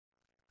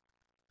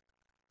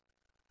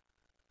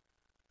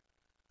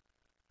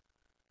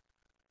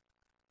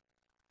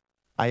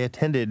I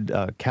attended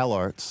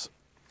CalArts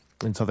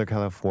in Southern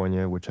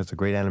California, which has a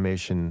great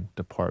animation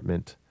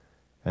department,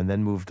 and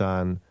then moved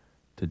on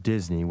to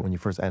Disney. When you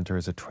first enter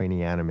as a trainee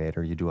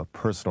animator, you do a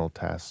personal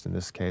test. In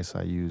this case,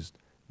 I used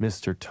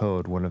Mr.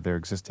 Toad, one of their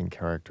existing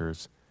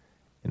characters,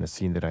 in a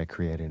scene that I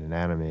created and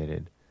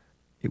animated.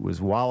 It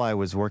was while I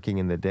was working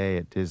in the day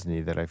at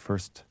Disney that I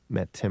first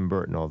met Tim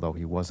Burton, although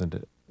he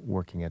wasn't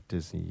working at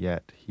Disney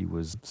yet. He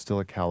was still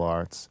at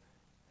CalArts,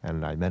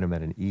 and I met him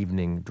at an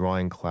evening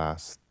drawing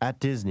class.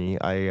 At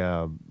Disney,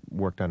 I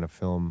worked on a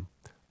film,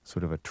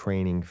 sort of a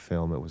training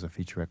film. It was a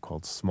featurette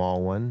called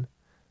Small One,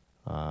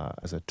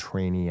 as a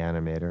trainee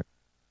animator.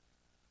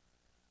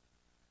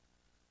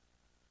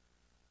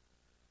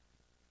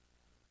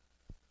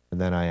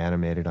 And then I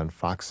animated on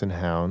Fox and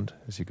Hound,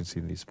 as you can see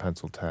in these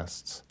pencil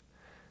tests.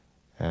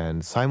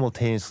 And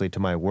simultaneously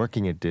to my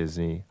working at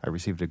Disney, I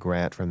received a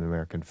grant from the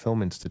American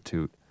Film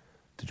Institute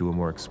to do a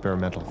more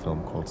experimental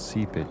film called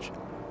Seepage,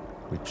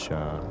 which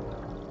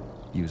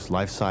used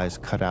life-size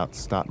cutout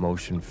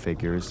stop-motion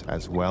figures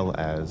as well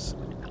as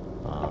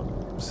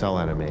cell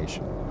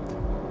animation.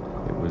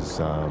 It was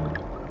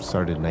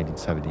started in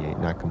 1978,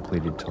 not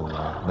completed till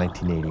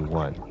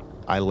 1981.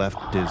 I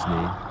left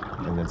Disney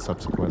and then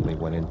subsequently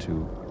went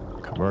into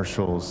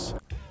commercials,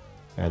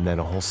 and then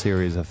a whole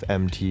series of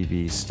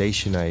MTV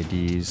station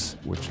IDs,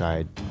 which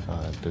I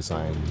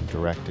designed and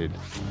directed.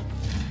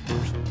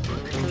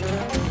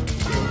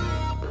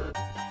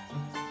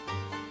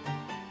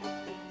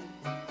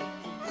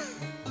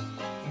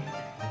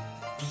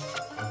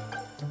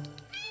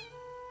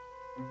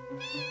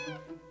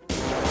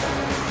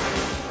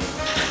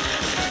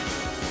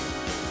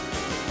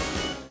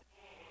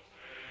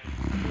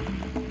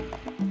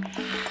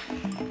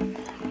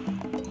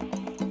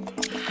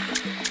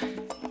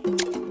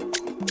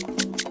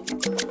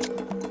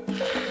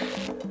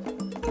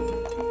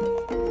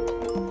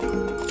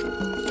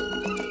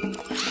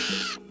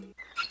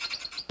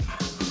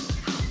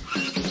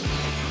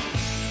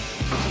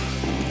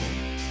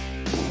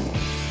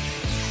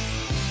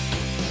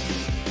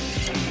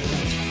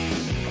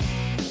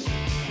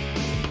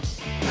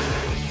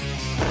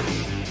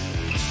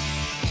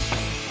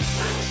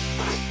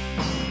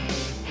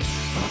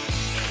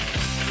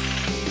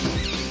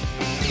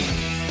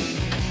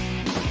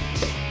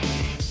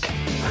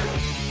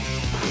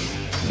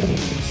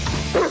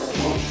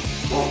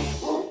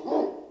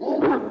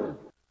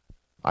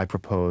 I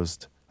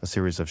proposed a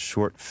series of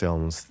short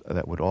films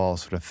that would all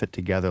sort of fit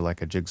together like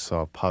a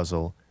jigsaw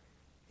puzzle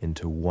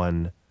into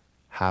one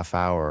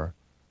half-hour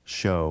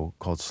show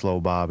called Slow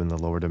Bob in the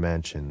Lower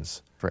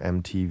Dimensions for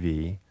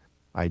MTV.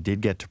 I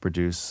did get to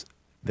produce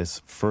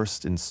this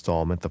first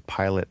installment, the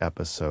pilot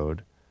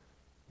episode,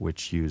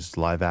 which used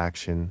live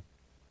action,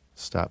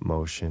 stop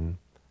motion,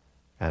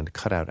 and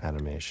cutout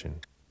animation.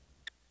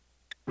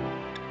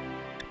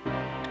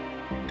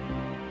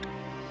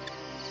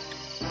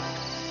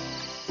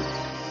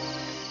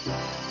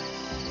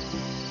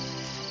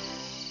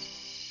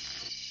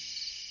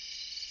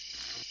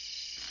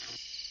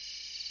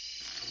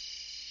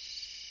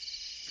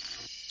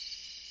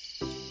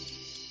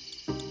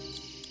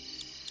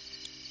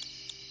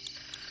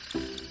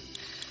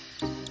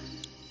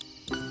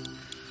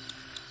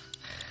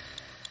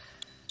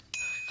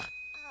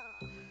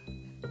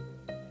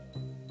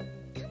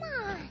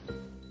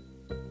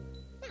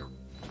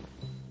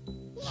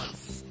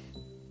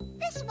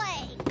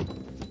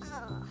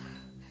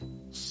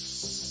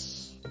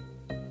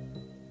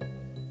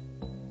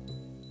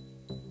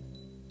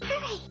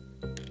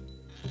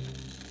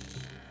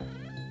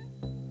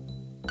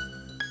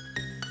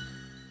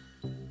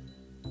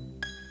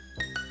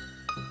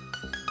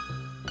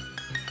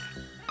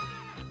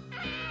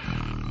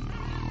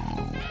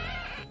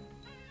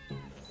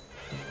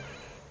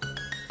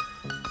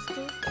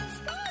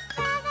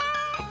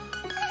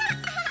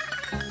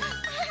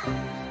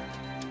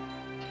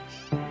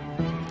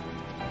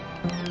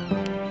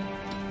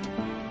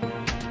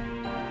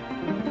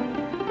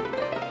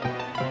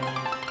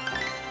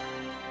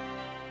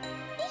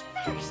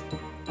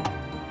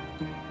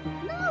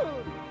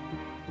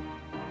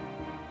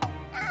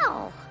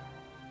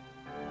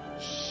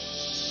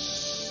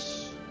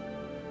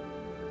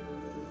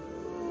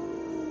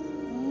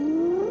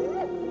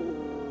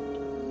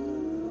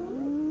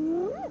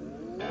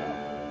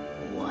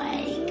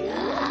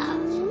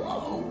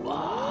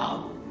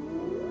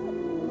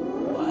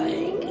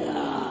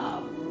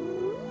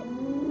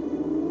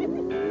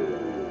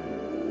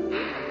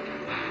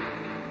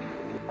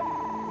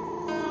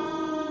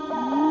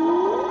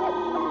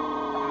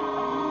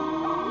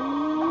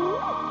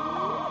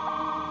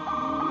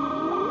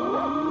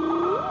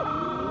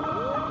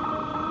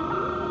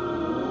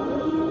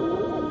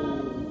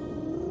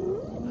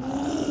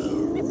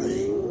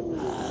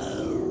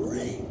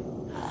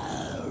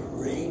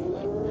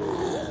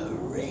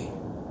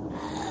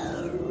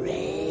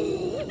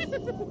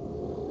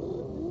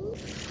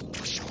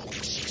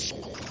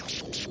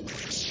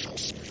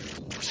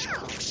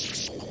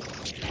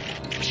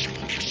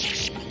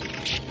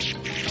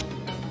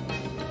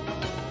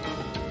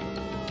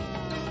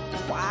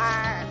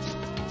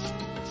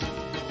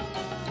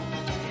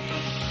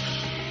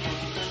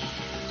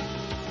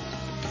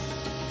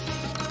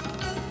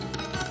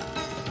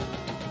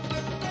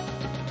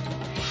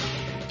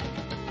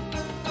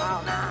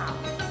 Oh no!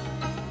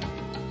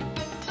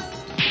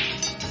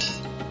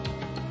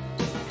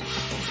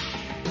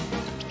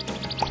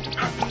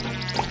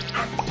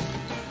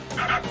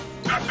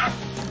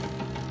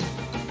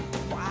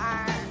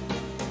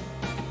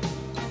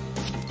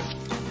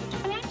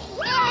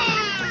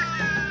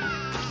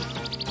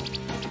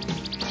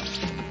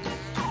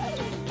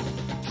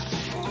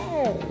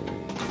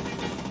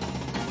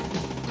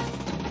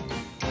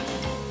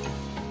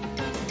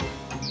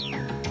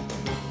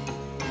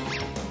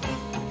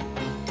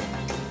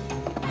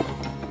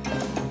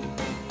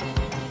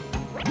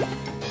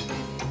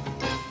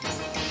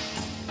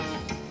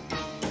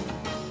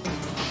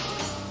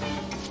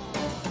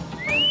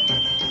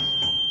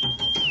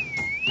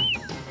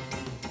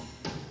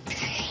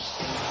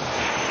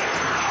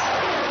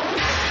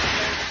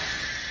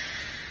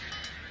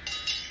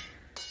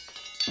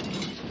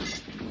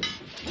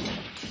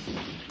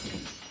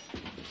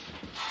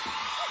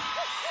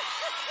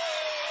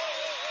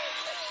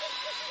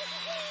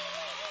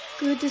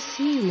 Good to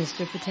see you,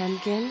 Mr.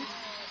 Potemkin.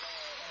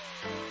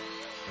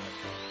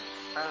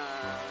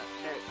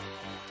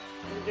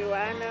 Do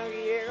I know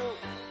you?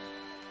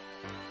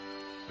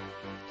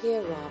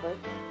 Here, Robert.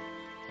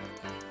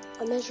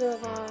 A measure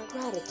of our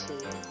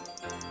gratitude.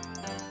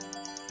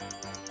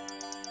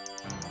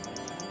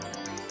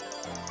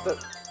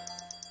 But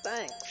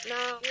thanks.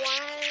 No.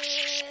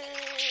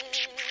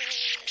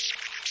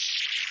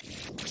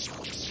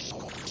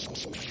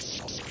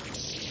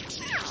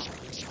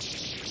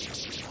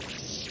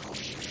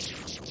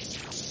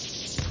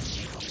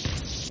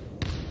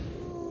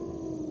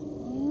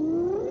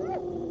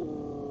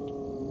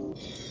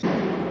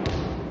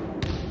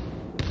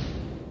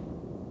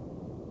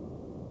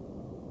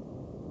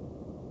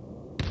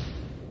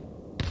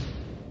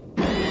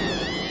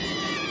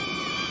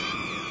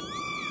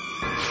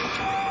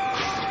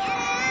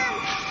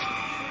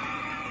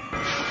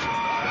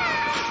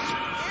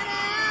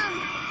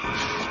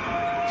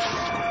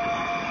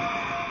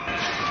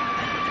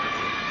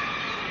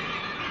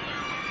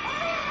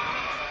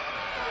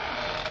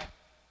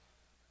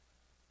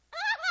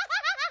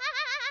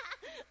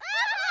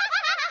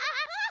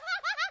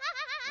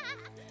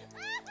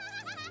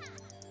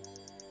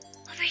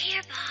 Over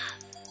here,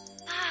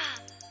 Bob.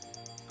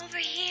 Bob, over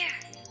here.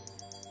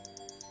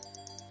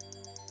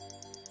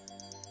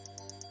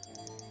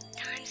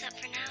 Time's up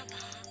for now,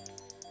 Bob.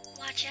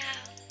 Watch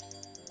out.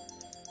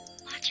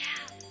 Watch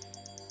out.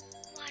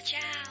 Watch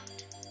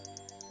out.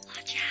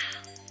 Watch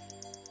out.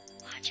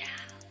 Watch out.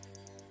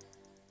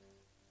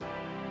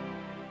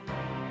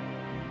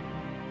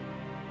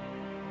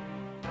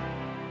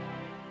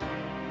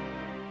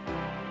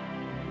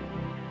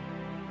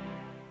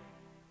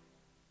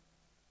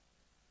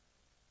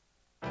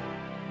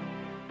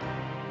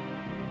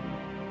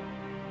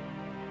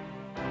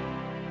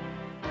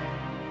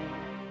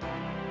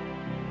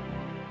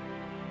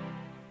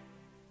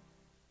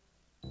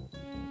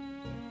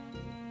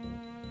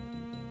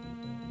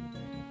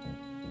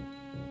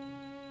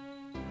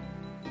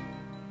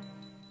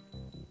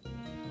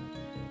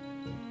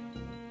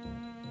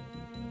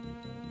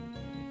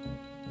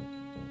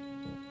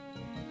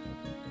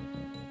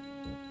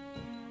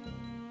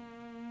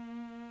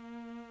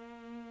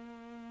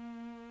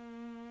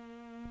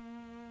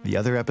 The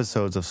other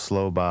episodes of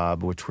Slow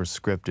Bob, which were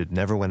scripted,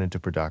 never went into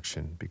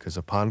production because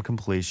upon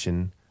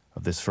completion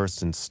of this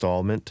first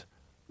installment,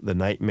 The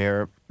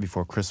Nightmare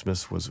Before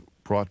Christmas was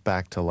brought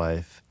back to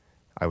life.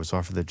 I was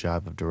offered the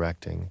job of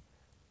directing,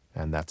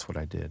 and that's what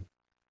I did.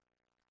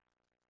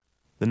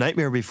 The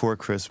Nightmare Before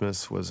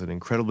Christmas was an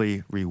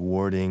incredibly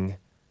rewarding,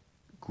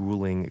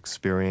 grueling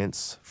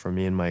experience for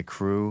me and my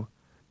crew.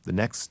 The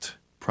next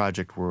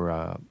project we're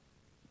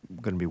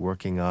going to be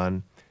working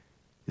on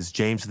is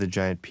James and the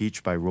Giant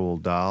Peach by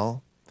Roald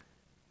Dahl.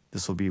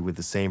 This will be with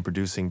the same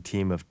producing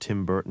team of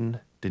Tim Burton,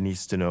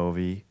 Denise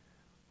Denovi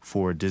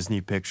for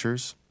Disney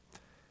Pictures.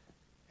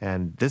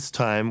 And this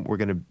time we're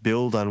going to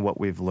build on what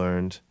we've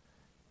learned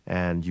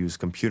and use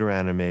computer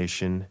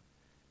animation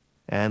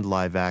and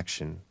live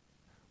action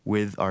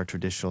with our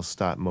traditional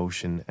stop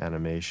motion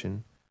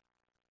animation.